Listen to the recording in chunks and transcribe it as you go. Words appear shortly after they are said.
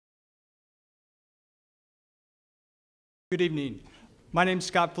Good evening. My name is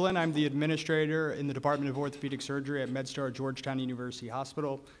Scott Flynn. I'm the administrator in the Department of Orthopedic Surgery at MedStar Georgetown University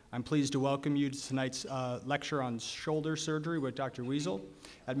Hospital. I'm pleased to welcome you to tonight's lecture on shoulder surgery with Dr. Wiesel.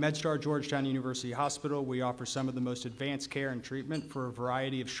 At MedStar Georgetown University Hospital, we offer some of the most advanced care and treatment for a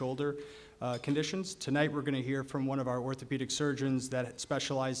variety of shoulder conditions. Tonight, we're going to hear from one of our orthopedic surgeons that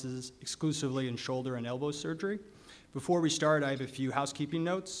specializes exclusively in shoulder and elbow surgery. Before we start, I have a few housekeeping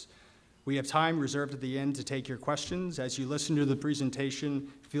notes. We have time reserved at the end to take your questions. As you listen to the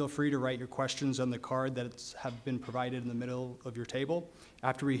presentation, feel free to write your questions on the card that have been provided in the middle of your table.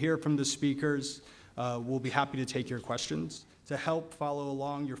 After we hear from the speakers, we'll be happy to take your questions. To help follow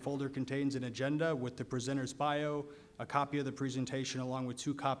along, your folder contains an agenda with the presenter's bio, a copy of the presentation, along with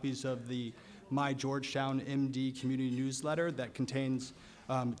 2 copies of the My Georgetown MD community newsletter that contains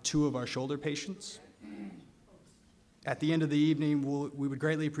 2 of our shoulder patients. At the end of the evening, we would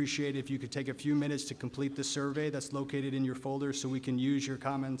greatly appreciate if you could take a few minutes to complete the survey that's located in your folder so we can use your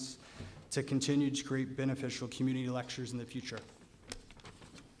comments to continue to create beneficial community lectures in the future.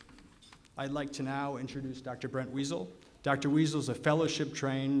 I'd like to now introduce Dr. Brent Wiesel. Dr. Wiesel is a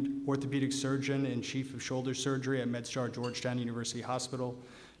fellowship-trained orthopedic surgeon and chief of shoulder surgery at MedStar Georgetown University Hospital.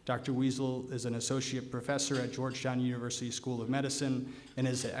 Dr. Wiesel is an associate professor at Georgetown University School of Medicine and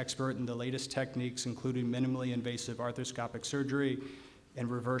is an expert in the latest techniques, including minimally invasive arthroscopic surgery and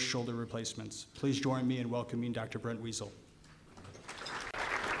reverse shoulder replacements. Please join me in welcoming Dr. Brent Wiesel.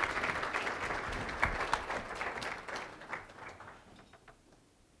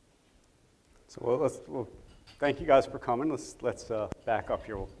 So thank you guys for coming. Let's back up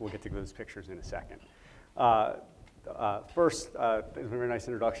here. We'll get to those pictures in a second. First, it was a very nice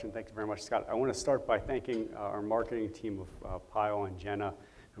introduction. Thank you very much, Scott. I want to start by thanking our marketing team of Pyle and Jenna,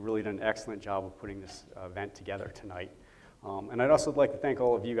 who really done an excellent job of putting this event together tonight. And I'd also like to thank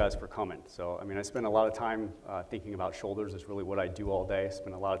all of you guys for coming. So, I mean, I spend a lot of time thinking about shoulders. It's really what I do all day. I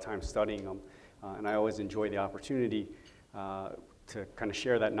spend a lot of time studying them. And I always enjoy the opportunity to kind of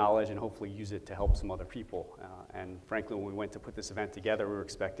share that knowledge and hopefully use it to help some other people. And frankly, when we went to put this event together, we were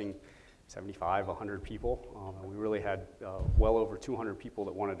expecting 75, 100 people. And we really had well over 200 people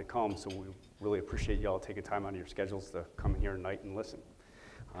that wanted to come, so we really appreciate you all taking time out of your schedules to come in here tonight and listen.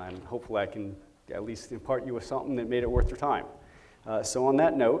 And hopefully I can at least impart you with something that made it worth your time. So on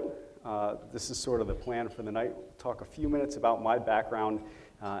that note, this is sort of the plan for the night. We'll talk a few minutes about my background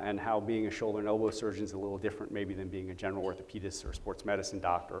and how being a shoulder and elbow surgeon is a little different maybe than being a general orthopedist or sports medicine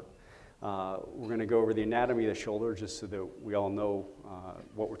doctor. We're going to go over the anatomy of the shoulder just so that we all know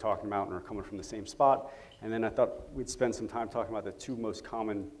what we're talking about and are coming from the same spot. And then I thought we'd spend some time talking about the 2 most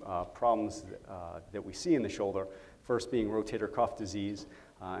common problems that we see in the shoulder, first being rotator cuff disease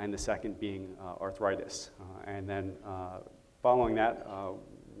and the second being arthritis. And then following that,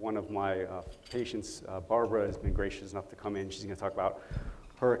 one of my patients, Barbara, has been gracious enough to come in. She's going to talk about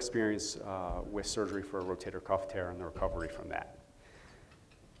her experience with surgery for a rotator cuff tear and the recovery from that.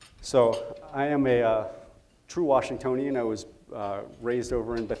 So I am a true Washingtonian. I was raised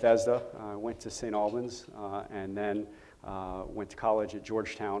over in Bethesda. I went to St. Albans and then went to college at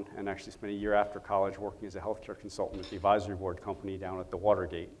Georgetown and actually spent a year after college working as a healthcare consultant at the advisory board company down at the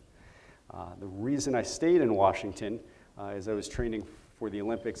Watergate. The reason I stayed in Washington is I was training for the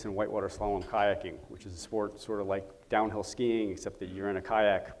Olympics in whitewater slalom kayaking, which is a sport sort of like downhill skiing, except that you're in a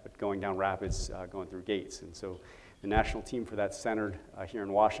kayak, but going down rapids, going through gates. And so the national team for that centered here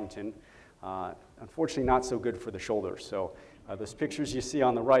in Washington. Unfortunately, not so good for the shoulder. So those pictures you see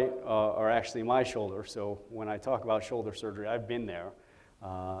on the right are actually my shoulder. So when I talk about shoulder surgery, I've been there.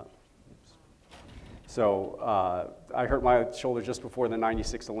 I hurt my shoulder just before the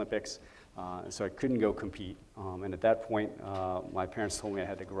 '96 Olympics, so I couldn't go compete. And at that point, my parents told me I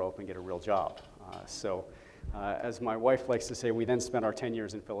had to grow up and get a real job. As my wife likes to say, we then spent our 10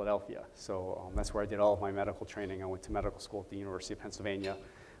 years in Philadelphia. So that's where I did all of my medical training. I went to medical school at the University of Pennsylvania,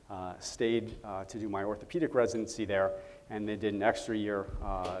 stayed to do my orthopedic residency there, and then did an extra year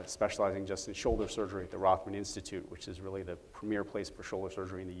specializing just in shoulder surgery at the Rothman Institute, which is really the premier place for shoulder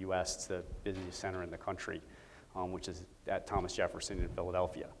surgery in the US. It's the busiest center in the country, which is at Thomas Jefferson in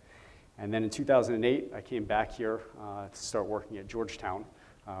Philadelphia. And then in 2008, I came back here to start working at Georgetown,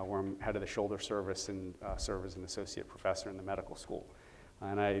 where I'm head of the shoulder service and serve as an associate professor in the medical school.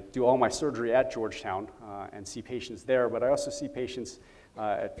 And I do all my surgery at Georgetown and see patients there, but I also see patients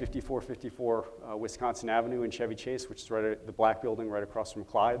at 5454 Wisconsin Avenue in Chevy Chase, which is right at the black building right across from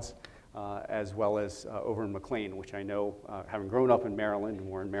Clyde's, as well as over in McLean, which I know, having grown up in Maryland, and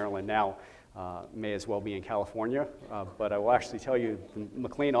we're in Maryland now, may as well be in California. But I will actually tell you, the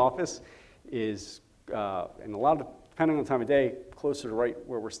McLean office is, and a lot of depending on the time of day, closer to right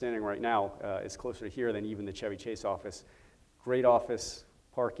where we're standing right now is closer to here than even the Chevy Chase office. Great office,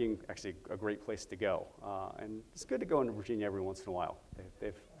 parking, actually a great place to go. And it's good to go into Virginia every once in a while.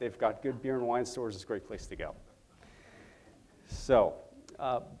 They've got good beer and wine stores. It's a great place to go. So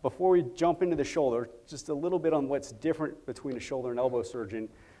before we jump into the shoulder, just a little bit on what's different between a shoulder and elbow surgeon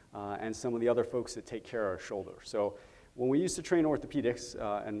and some of the other folks that take care of our shoulder. So when we used to train orthopedics,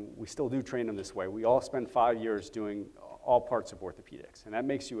 and we still do train them this way, we all spend 5 years doing all parts of orthopedics, and that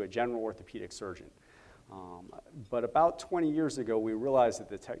makes you a general orthopedic surgeon. But about 20 years ago, we realized that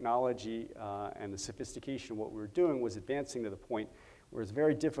the technology and the sophistication of what we were doing was advancing to the point where it's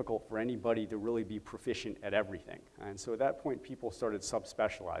very difficult for anybody to really be proficient at everything. And so at that point, people started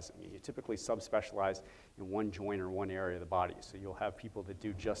subspecializing. You typically subspecialize in one joint or one area of the body. So you'll have people that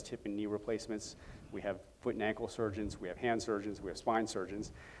do just hip and knee replacements. We have foot and ankle surgeons. We have hand surgeons. We have spine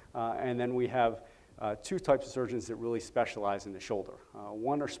surgeons. And then we have two types of surgeons that really specialize in the shoulder.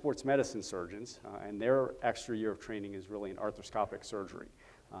 One are sports medicine surgeons, and their extra year of training is really in arthroscopic surgery.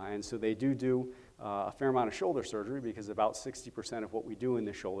 And so they do a fair amount of shoulder surgery because about 60% of what we do in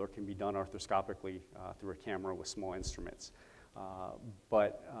the shoulder can be done arthroscopically through a camera with small instruments.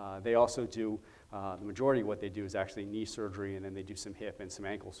 But they also do, the majority of what they do is actually knee surgery, and then they do some hip and some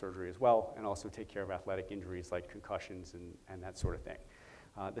ankle surgery as well, and also take care of athletic injuries like concussions and that sort of thing.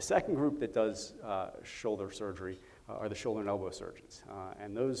 The second group that does shoulder surgery are the shoulder and elbow surgeons.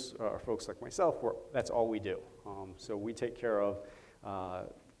 And those are folks like myself, where that's all we do. So we take care of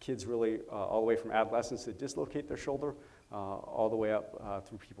kids really all the way from adolescents that dislocate their shoulder all the way up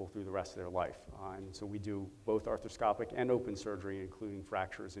through people through the rest of their life. And so we do both arthroscopic and open surgery, including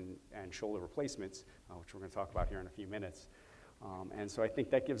fractures and shoulder replacements, which we're going to talk about here in a few minutes. And so I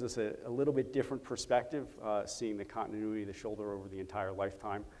think that gives us a little bit different perspective, seeing the continuity of the shoulder over the entire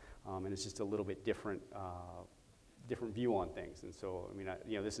lifetime. And it's just a little bit different view on things. And so, I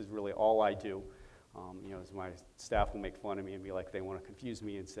mean, this is really all I do. As my staff will make fun of me and be like, they want to confuse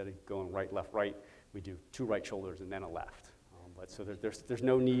me. Instead of going right, left, right, we do 2 right shoulders and then a left. But so there's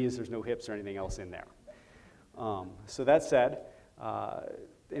no knees, there's no hips or anything else in there. So that said,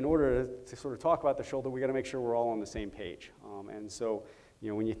 in order to sort of talk about the shoulder, we got to make sure we're all on the same page. And so,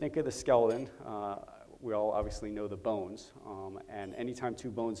 when you think of the skeleton, we all obviously know the bones. And anytime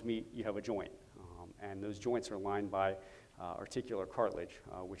 2 bones meet, you have a joint. And those joints are lined by articular cartilage,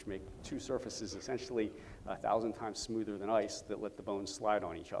 which make 2 surfaces essentially 1,000 times smoother than ice that let the bones slide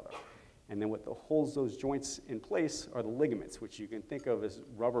on each other. And then what holds those joints in place are the ligaments, which you can think of as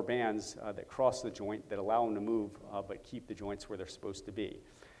rubber bands that cross the joint that allow them to move but keep the joints where they're supposed to be.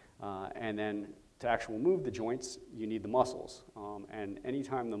 And then to actually move the joints, you need the muscles. And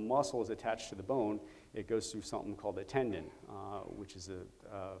anytime the muscle is attached to the bone, it goes through something called a tendon, which is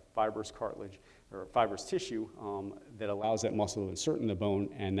a fibrous cartilage or fibrous tissue that allows that muscle to insert in the bone,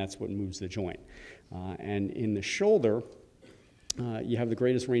 and that's what moves the joint. And in the shoulder, you have the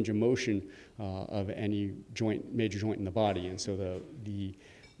greatest range of motion of any major joint in the body, and so the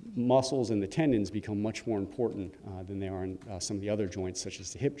muscles and the tendons become much more important than they are in some of the other joints, such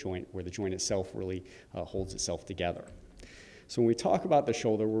as the hip joint, where the joint itself really holds itself together. So when we talk about the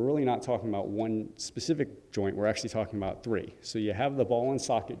shoulder, we're really not talking about one specific joint, we're actually talking about 3. So you have the ball and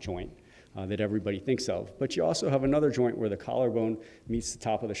socket joint that everybody thinks of, but you also have another joint where the collarbone meets the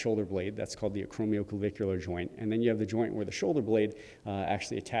top of the shoulder blade. That's called the acromioclavicular joint. And then you have the joint where the shoulder blade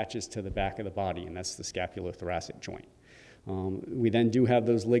actually attaches to the back of the body, and that's the scapulothoracic joint. We then do have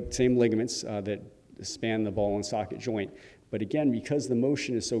those same ligaments that span the ball and socket joint. But again, because the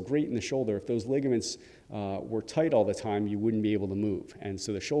motion is so great in the shoulder, if those ligaments were tight all the time, you wouldn't be able to move. And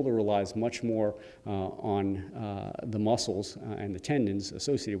so the shoulder relies much more on the muscles and the tendons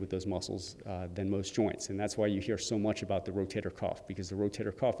associated with those muscles than most joints. And that's why you hear so much about the rotator cuff, because the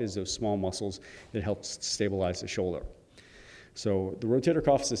rotator cuff is those small muscles that help stabilize the shoulder. So the rotator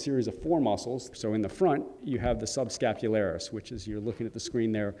cuff is a series of 4 muscles. So in the front, you have the subscapularis, which is, you're looking at the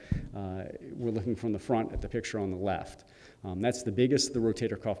screen there, we're looking from the front at the picture on the left. That's the biggest of the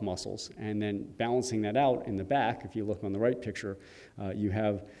rotator cuff muscles. And then balancing that out in the back, if you look on the right picture, you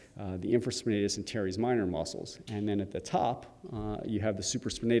have the infraspinatus and teres minor muscles. And then at the top, you have the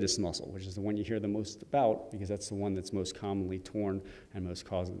supraspinatus muscle, which is the one you hear the most about because that's the one that's most commonly torn and most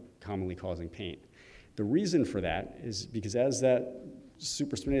commonly causing pain. The reason for that is because as that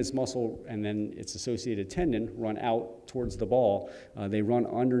supraspinatus muscle and then its associated tendon run out towards the ball. They run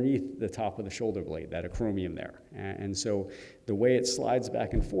underneath the top of the shoulder blade, that acromion there. And so the way it slides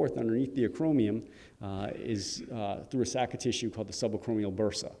back and forth underneath the acromion is through a sac of tissue called the subacromial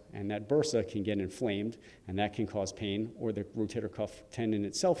bursa. And that bursa can get inflamed, and that can cause pain, or the rotator cuff tendon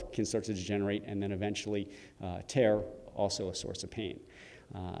itself can start to degenerate and then eventually tear, also a source of pain.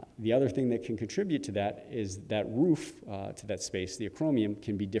 The other thing that can contribute to that is that roof to that space, the acromion,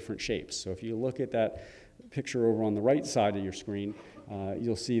 can be different shapes. So if you look at that picture over on the right side of your screen,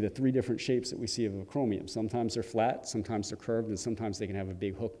 you'll see the 3 different shapes that we see of acromion. Sometimes they're flat, sometimes they're curved, and sometimes they can have a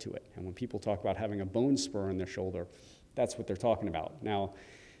big hook to it. And when people talk about having a bone spur in their shoulder, that's what they're talking about. Now,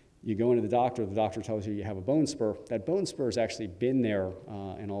 you go into the doctor tells you you have a bone spur. That bone spur has actually been there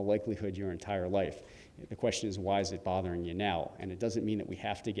in all likelihood your entire life. The question is, why is it bothering you now? And it doesn't mean that we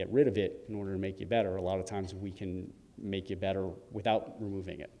have to get rid of it in order to make you better. A lot of times we can make you better without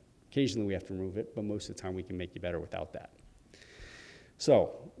removing it. Occasionally we have to remove it, but most of the time we can make you better without that.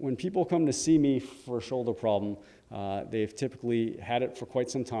 So when people come to see me for a shoulder problem, they've typically had it for quite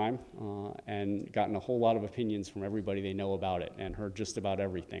some time and gotten a whole lot of opinions from everybody they know about it and heard just about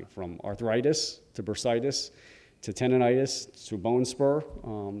everything from arthritis to bursitis to tendonitis to bone spur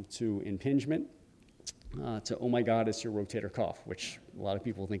to impingement to, oh my God, it's your rotator cuff, which a lot of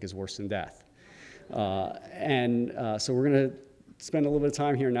people think is worse than death. So we're going to spend a little bit of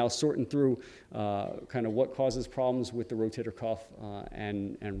time here now sorting through kind of what causes problems with the rotator cuff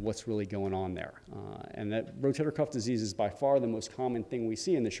and what's really going on there. And that rotator cuff disease is by far the most common thing we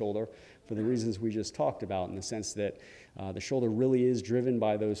see in the shoulder for the reasons we just talked about, in the sense that the shoulder really is driven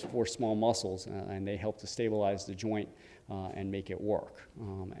by those 4 small muscles, and they help to stabilize the joint and make it work.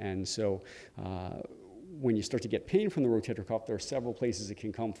 When you start to get pain from the rotator cuff, there are several places it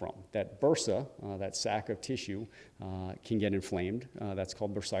can come from. That bursa, that sac of tissue, can get inflamed. That's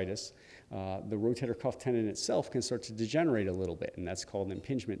called bursitis. The rotator cuff tendon itself can start to degenerate a little bit, and that's called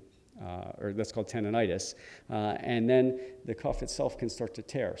impingement, or that's called tendonitis. And then the cuff itself can start to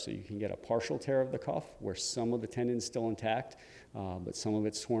tear. So you can get a partial tear of the cuff, where some of the tendon is still intact, but some of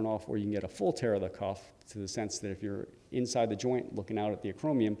it's torn off, or you can get a full tear of the cuff, to the sense that if you're inside the joint looking out at the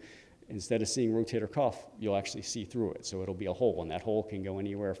acromion, instead of seeing rotator cuff, you'll actually see through it. So it'll be a hole, and that hole can go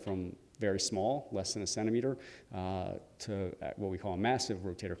anywhere from very small, less than a centimeter, to what we call a massive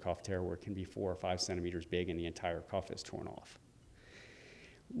rotator cuff tear, where it can be 4 or 5 centimeters big and the entire cuff is torn off.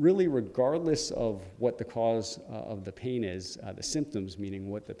 Really, regardless of what the cause of the pain is, the symptoms, meaning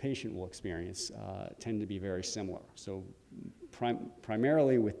what the patient will experience, tend to be very similar. So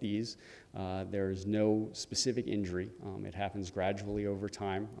primarily with these, there is no specific injury. It happens gradually over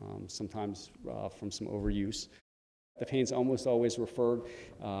time, sometimes from some overuse. The pain's almost always referred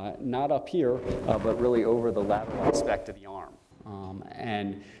not up here, but really over the lateral aspect of the arm.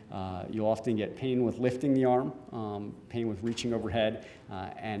 You'll often get pain with lifting the arm, pain with reaching overhead,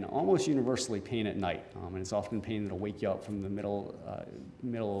 and almost universally pain at night. And it's often pain that'll wake you up from the middle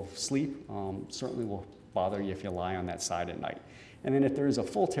of sleep. Certainly will bother you if you lie on that side at night. And then if there is a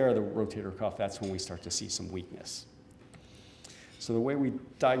full tear of the rotator cuff, that's when we start to see some weakness. So the way we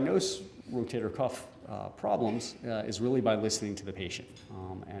diagnose rotator cuff problems is really by listening to the patient.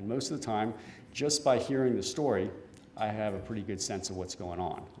 And most of the time, just by hearing the story, I have a pretty good sense of what's going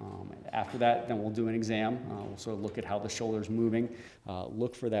on. After that, then we'll do an exam. We'll sort of look at how the shoulder's moving,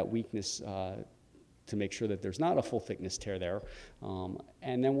 look for that weakness to make sure that there's not a full thickness tear there,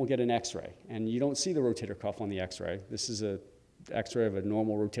 and then we'll get an x-ray. And you don't see the rotator cuff on the x-ray. This is an x-ray of a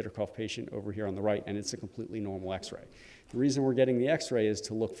normal rotator cuff patient over here on the right, and it's a completely normal x-ray. The reason we're getting the x-ray is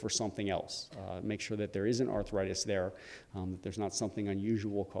to look for something else, make sure that there isn't arthritis there, that there's not something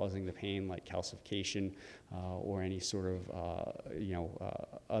unusual causing the pain like calcification or any sort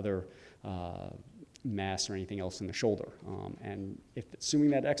of other mass or anything else in the shoulder. And assuming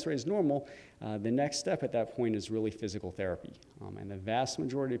that x-ray is normal, the next step at that point is really physical therapy. And the vast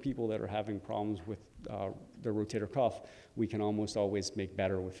majority of people that are having problems with their rotator cuff, we can almost always make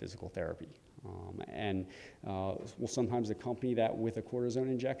better with physical therapy. We'll sometimes accompany that with a cortisone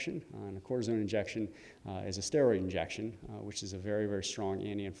injection. And a cortisone injection is a steroid injection, which is a very, very strong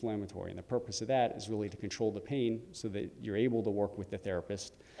anti-inflammatory. And the purpose of that is really to control the pain so that you're able to work with the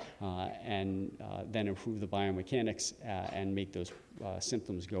therapist and then improve the biomechanics and make those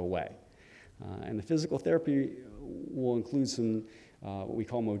symptoms go away. And the physical therapy will include some what we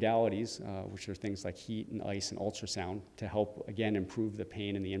call modalities, which are things like heat and ice and ultrasound, to help, again, improve the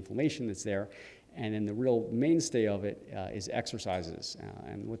pain and the inflammation that's there. And then the real mainstay of it is exercises.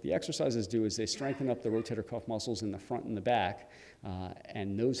 And what the exercises do is they strengthen up the rotator cuff muscles in the front and the back,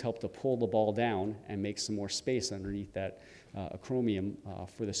 and those help to pull the ball down and make some more space underneath that acromion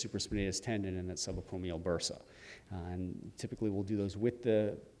for the supraspinatus tendon and that subacromial bursa. And typically we'll do those with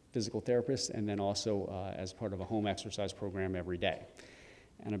the physical therapist and then also as part of a home exercise program every day.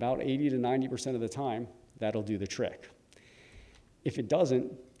 And about 80 to 90% of the time, that'll do the trick. If it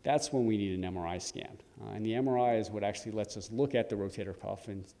doesn't, that's when we need an MRI scan. And the MRI is what actually lets us look at the rotator cuff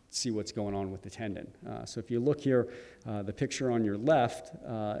and see what's going on with the tendon. So if you look here, the picture on your left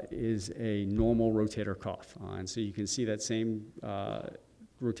is a normal rotator cuff. And so you can see that same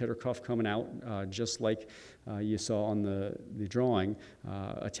rotator cuff coming out, just like you saw on the drawing,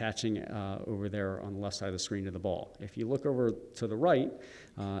 attaching over there on the left side of the screen to the ball. If you look over to the right,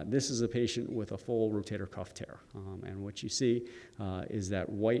 this is a patient with a full rotator cuff tear. And what you see is that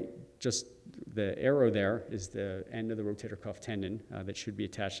white, just the arrow there is the end of the rotator cuff tendon that should be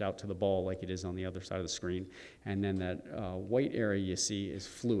attached out to the ball like it is on the other side of the screen. And then that white area you see is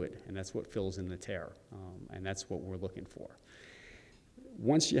fluid, and that's what fills in the tear. And that's what we're looking for.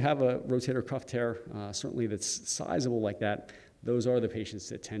 Once you have a rotator cuff tear, certainly that's sizable like that, those are the patients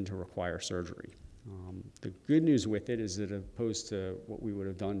that tend to require surgery. The good news with it is that opposed to what we would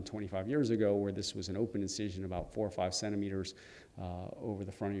have done 25 years ago, where this was an open incision about 4 or 5 centimeters over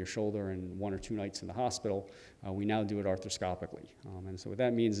the front of your shoulder and 1 or 2 nights in the hospital, we now do it arthroscopically. And so what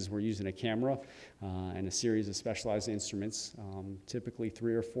that means is we're using a camera and a series of specialized instruments, typically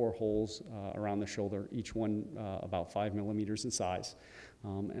 3 or 4 holes around the shoulder, each one about 5 millimeters in size.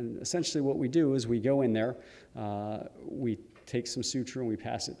 And essentially what we do is we go in there, we take some suture and we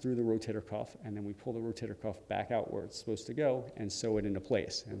pass it through the rotator cuff, and then we pull the rotator cuff back out where it's supposed to go and sew it into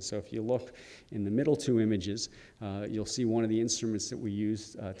place. And so if you look in the middle 2 images, you'll see one of the instruments that we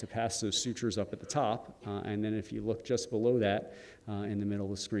use to pass those sutures up at the top. And then if you look just below that in the middle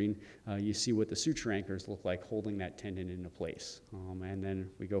of the screen, you see what the suture anchors look like holding that tendon into place. And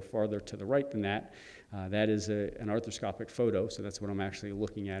then we go farther to the right than that. That is an arthroscopic photo, so that's what I'm actually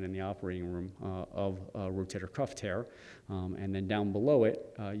looking at in the operating room of a rotator cuff tear. And then down below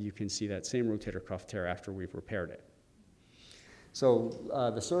it, you can see that same rotator cuff tear after we've repaired it.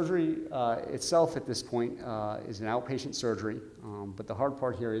 So the surgery itself at this point is an outpatient surgery, but the hard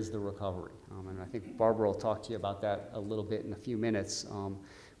part here is the recovery. And I think Barbara will talk to you about that a little bit in a few minutes.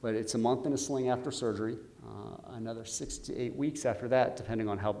 But it's a month in a sling after surgery, another 6 to 8 weeks after that, depending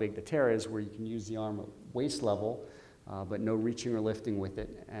on how big the tear is, where you can use the arm at waist level, but no reaching or lifting with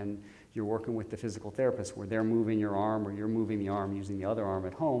it. And you're working with the physical therapist where they're moving your arm or you're moving the arm using the other arm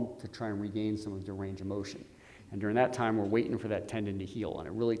at home to try and regain some of the range of motion. And during that time, we're waiting for that tendon to heal. And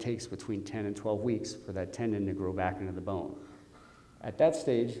it really takes between 10 and 12 weeks for that tendon to grow back into the bone. At that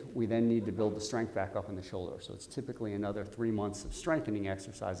stage, we then need to build the strength back up in the shoulder. So it's typically another 3 months of strengthening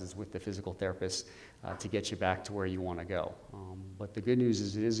exercises with the physical therapist to get you back to where you want to go. But the good news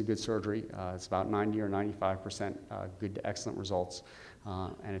is it is a good surgery. It's about 90 or 95% good to excellent results.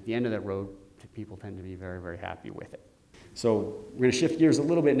 And at the end of that road, people tend to be very, very happy with it. So we're going to shift gears a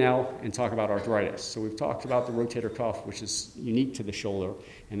little bit now and talk about arthritis. So we've talked about the rotator cuff, which is unique to the shoulder,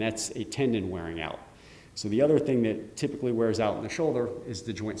 and that's a tendon wearing out. So the other thing that typically wears out in the shoulder is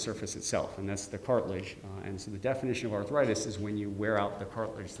the joint surface itself, and that's the cartilage. And so the definition of arthritis is when you wear out the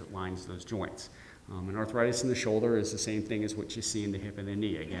cartilage that lines those joints. And arthritis in the shoulder is the same thing as what you see in the hip and the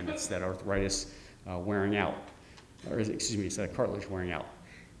knee. Again, it's that arthritis wearing out, or excuse me, it's that cartilage wearing out.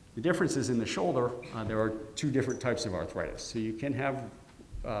 The difference is in the shoulder, there are 2 different types of arthritis. So you can have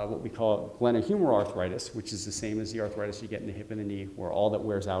what we call glenohumeral arthritis, which is the same as the arthritis you get in the hip and the knee, where all that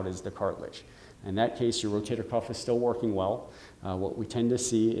wears out is the cartilage. In that case, your rotator cuff is still working well. What we tend to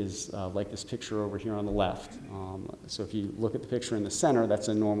see is like this picture over here on the left. So if you look at the picture in the center, that's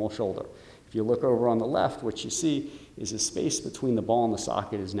a normal shoulder. If you look over on the left, what you see is the space between the ball and the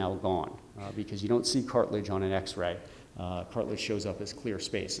socket is now gone because you don't see cartilage on an x-ray. Cartilage shows up as clear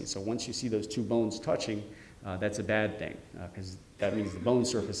space. And so once you see those 2 bones touching, that's a bad thing because that means the bone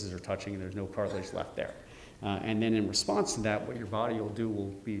surfaces are touching and there's no cartilage left there. And then in response to that, what your body will do will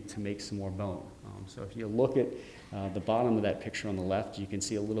be to make some more bone. So if you look at the bottom of that picture on the left, you can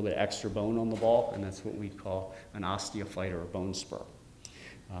see a little bit extra bone on the ball, and that's what we call an osteophyte or a bone spur.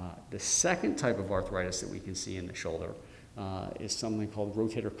 The second type of arthritis that we can see in the shoulder is something called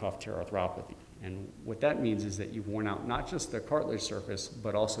rotator cuff tear arthropathy. And what that means is that you've worn out not just the cartilage surface,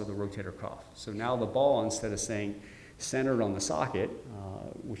 but also the rotator cuff. So now the ball, instead of saying centered on the socket,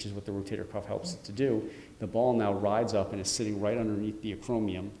 which is what the rotator cuff helps it to do, the ball now rides up and is sitting right underneath the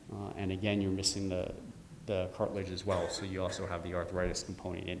acromion, and again, you're missing the cartilage as well, so you also have the arthritis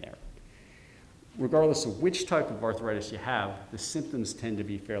component in there. regardless of which type of arthritis you have, the symptoms tend to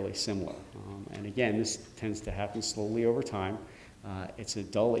be fairly similar. And again, this tends to happen slowly over time. It's a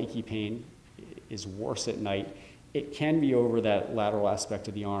dull, achy pain, is worse at night. It can be over that lateral aspect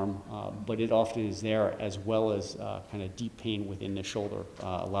of the arm, but it often is there, as well as kind of deep pain within the shoulder,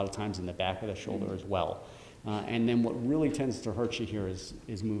 a lot of times in the back of the shoulder as well. And then what really tends to hurt you here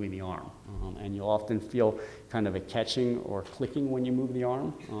is moving the arm. And you'll often feel kind of a catching or clicking when you move the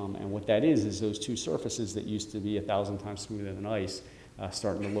arm. And what that is those two surfaces that used to be 1,000 times smoother than ice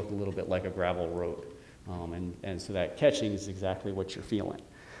starting to look a little bit like a gravel road. And so that catching is exactly what you're feeling.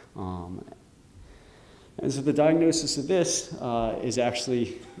 And so the diagnosis of this is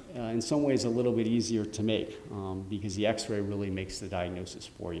actually, in some ways, a little bit easier to make because the X-ray really makes the diagnosis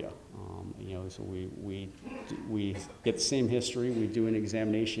for you. So we get the same history, we do an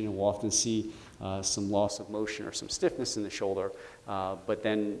examination, and we'll often see some loss of motion or some stiffness in the shoulder. But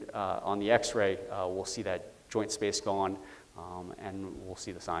then on the X-ray, we'll see that joint space gone, and we'll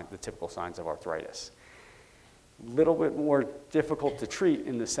see the typical signs of arthritis. Little bit more difficult to treat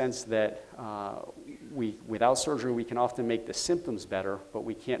in the sense that without surgery, we can often make the symptoms better, but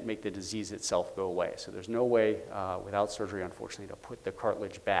we can't make the disease itself go away. So there's no way without surgery, unfortunately, to put the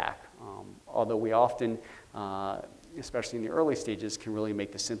cartilage back. Although we often, especially in the early stages, can really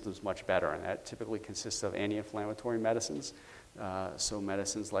make the symptoms much better. And that typically consists of anti-inflammatory medicines. So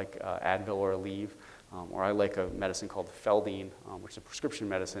medicines like Advil or Aleve. Or I like a medicine called Feldene, which is a prescription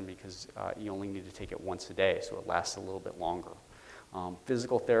medicine because you only need to take it once a day, so it lasts a little bit longer.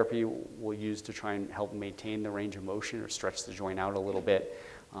 Physical therapy we'll use to try and help maintain the range of motion or stretch the joint out a little bit.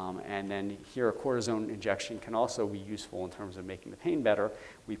 And then here a cortisone injection can also be useful in terms of making the pain better.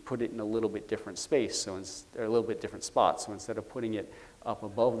 We put it in a little bit different space, or a little bit different spot. So instead of putting it up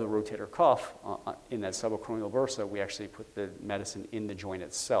above the rotator cuff in that subacromial bursa, we actually put the medicine in the joint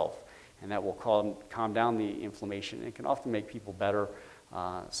itself. And that will calm down the inflammation. It can often make people better,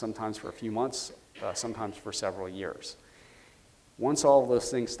 sometimes for a few months, sometimes for several years. Once all of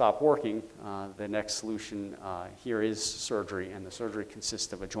those things stop working, the next solution here is surgery, and the surgery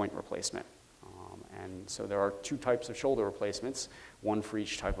consists of a joint replacement. And so there are two types of shoulder replacements, one for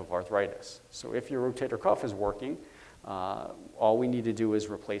each type of arthritis. So if your rotator cuff is working, all we need to do is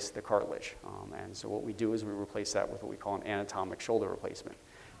replace the cartilage. And so what we do is we replace that with what we call an anatomic shoulder replacement,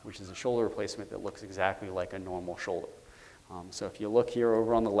 which is a shoulder replacement that looks exactly like a normal shoulder. So if you look here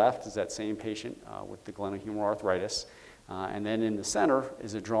over on the left is that same patient with the glenohumeral arthritis. And then in the center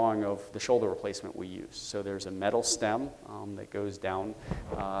is a drawing of the shoulder replacement we use. So there's a metal stem that goes down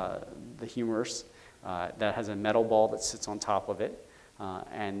the humerus that has a metal ball that sits on top of it.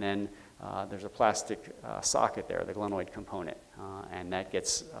 And then there's a plastic socket there, the glenoid component. And that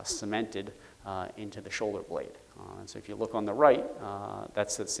gets cemented into the shoulder blade. And so if you look on the right,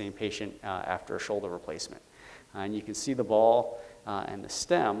 that's the same patient after a shoulder replacement. And you can see the ball and the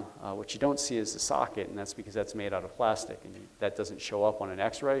stem. What you don't see is the socket, and that's because that's made out of plastic, and that doesn't show up on an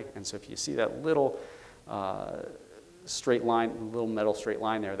X-ray. And so if you see that little straight line, little metal straight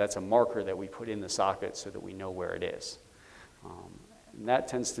line there, that's a marker that we put in the socket so that we know where it is. And that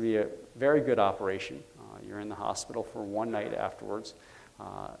tends to be a very good operation. You're in the hospital for one night afterwards.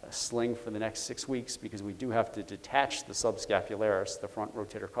 A sling for the next 6 weeks because we do have to detach the subscapularis, the front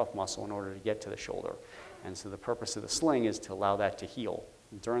rotator cuff muscle, in order to get to the shoulder. And so the purpose of the sling is to allow that to heal.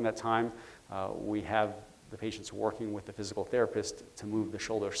 During that time, we have the patients working with the physical therapist to move the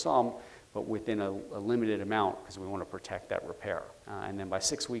shoulder some, but within a limited amount because we want to protect that repair. And then by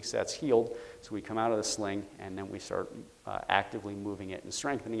 6 weeks, that's healed. So we come out of the sling, and then we start actively moving it and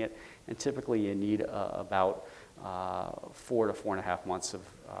strengthening it. And typically, you need about 4 to 4.5 months of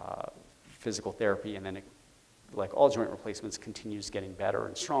physical therapy, and then it, like all joint replacements, continues getting better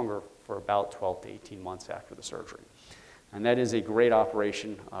and stronger for about 12 to 18 months after the surgery. And that is a great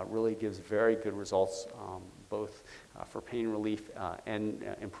operation, really gives very good results, both for pain relief and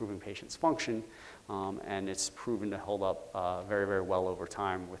improving patients' function, and it's proven to hold up very, very well over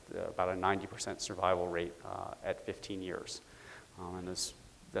time with about a 90% survival rate at 15 years. And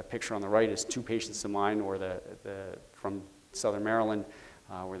that picture on the right is 2 patients of mine from Southern Maryland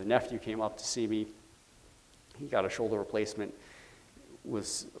where the nephew came up to see me. He got a shoulder replacement,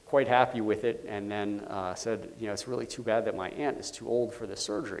 was quite happy with it, and then said, it's really too bad that my aunt is too old for this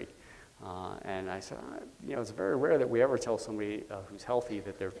surgery. And I said, it's very rare that we ever tell somebody who's healthy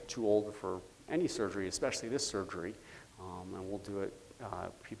that they're too old for any surgery, especially this surgery. And we'll do it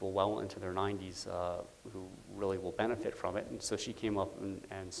people well into their 90s who really will benefit from it. And so she came up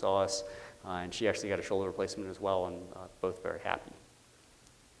and saw us, and she actually got a shoulder replacement as well, and both very happy.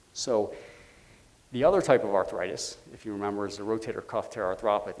 So The other type of arthritis, if you remember, is the rotator cuff tear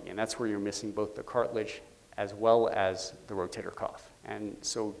arthropathy, and that's where you're missing both the cartilage as well as the rotator cuff. And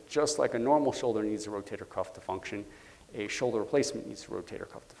so just like a normal shoulder needs a rotator cuff to function, a shoulder replacement needs a rotator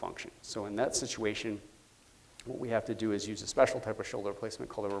cuff to function. So in that situation, what we have to do is use a special type of shoulder replacement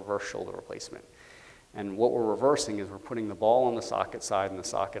called a reverse shoulder replacement. And what we're reversing is we're putting the ball on the socket side and the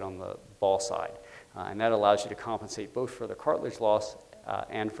socket on the ball side. And that allows you to compensate both for the cartilage loss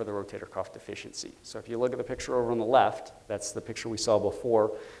and for the rotator cuff deficiency. So if you look at the picture over on the left, that's the picture we saw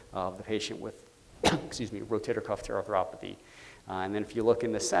before of the patient with excuse me, rotator cuff tear arthropathy. And then if you look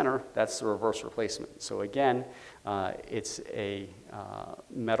in the center, that's the reverse replacement. So again, it's a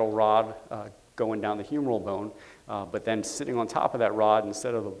metal rod going down the humeral bone, but then sitting on top of that rod,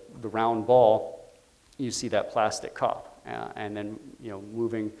 instead of the round ball, you see that plastic cup. And then,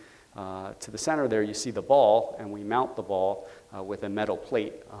 moving to the center there, you see the ball, and we mount the ball with a metal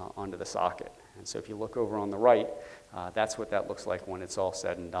plate onto the socket. And so if you look over on the right, that's what that looks like when it's all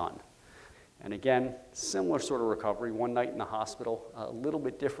said and done. And again, similar sort of recovery, 1 night in the hospital, a little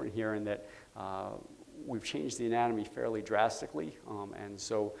bit different here in that we've changed the anatomy fairly drastically, and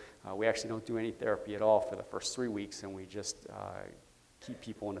so we actually don't do any therapy at all for the first 3 weeks, and we just keep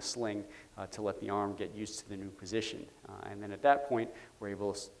people in a sling to let the arm get used to the new position. And then at that point, we're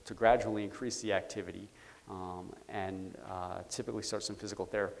able to gradually increase the activity and typically start some physical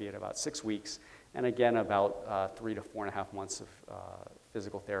therapy at about 6 weeks, and again, about 3 to 4.5 months of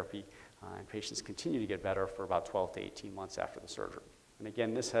physical therapy. And patients continue to get better for about 12 to 18 months after the surgery. And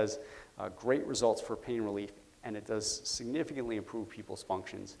again, this has great results for pain relief, and it does significantly improve people's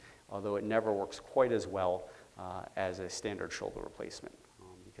functions, although it never works quite as well as a standard shoulder replacement,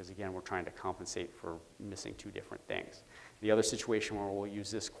 because again, we're trying to compensate for missing 2 different things. The other situation where we'll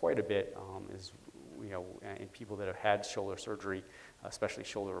use this quite a bit is in people that have had shoulder surgery, especially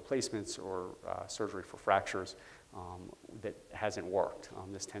shoulder replacements or surgery for fractures, that hasn't worked.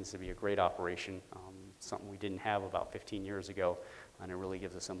 This tends to be a great operation, something we didn't have about 15 years ago, and it really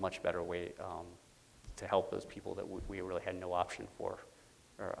gives us a much better way to help those people that we really had no option for,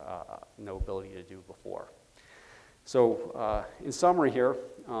 or no ability to do before. So in summary here,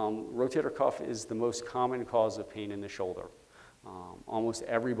 rotator cuff is the most common cause of pain in the shoulder. Almost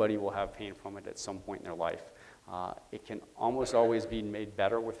everybody will have pain from it at some point in their life. It can almost always be made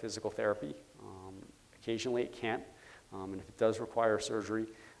better with physical therapy. Occasionally it can't, and if it does require surgery,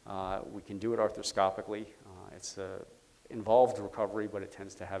 we can do it arthroscopically. It's an involved recovery, but it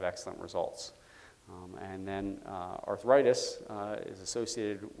tends to have excellent results. And then arthritis is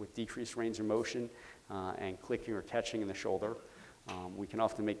associated with decreased range of motion and clicking or catching in the shoulder. We can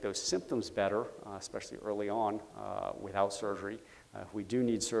often make those symptoms better, especially early on, without surgery. If we do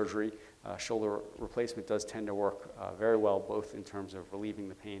need surgery, shoulder replacement does tend to work very well, both in terms of relieving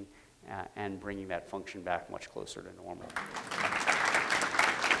the pain and bringing that function back much closer to normal.